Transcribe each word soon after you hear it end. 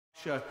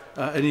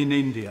And in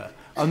India.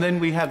 And then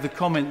we have the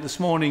comment this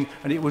morning,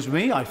 and it was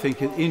me, I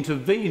think, it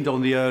intervened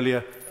on the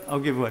earlier. I'll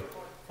give away.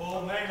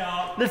 Paul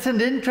Maynard.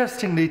 Listened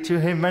interestingly to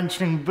him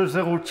mentioning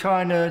Brazil,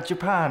 China,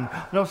 Japan,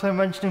 and also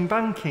mentioning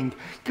banking.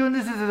 Given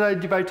this is a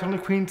debate on the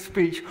Queen's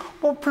speech,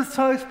 what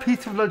precise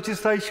piece of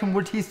legislation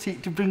would he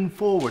seek to bring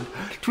forward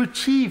to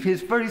achieve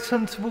his very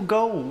sensible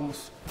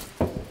goals?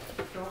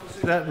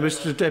 That,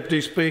 Mr Deputy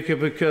Speaker,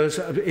 because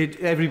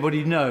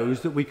everybody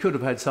knows that we could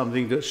have had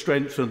something that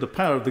strengthened the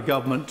power of the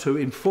government to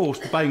enforce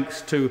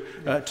banks to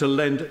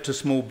lend to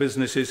small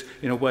businesses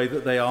in a way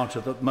that they aren't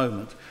at the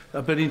moment.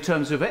 But in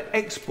terms of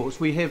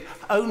exports, we have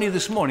only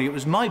this morning, it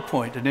was my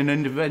point in an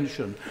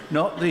intervention,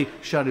 not the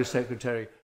Shadow Secretary.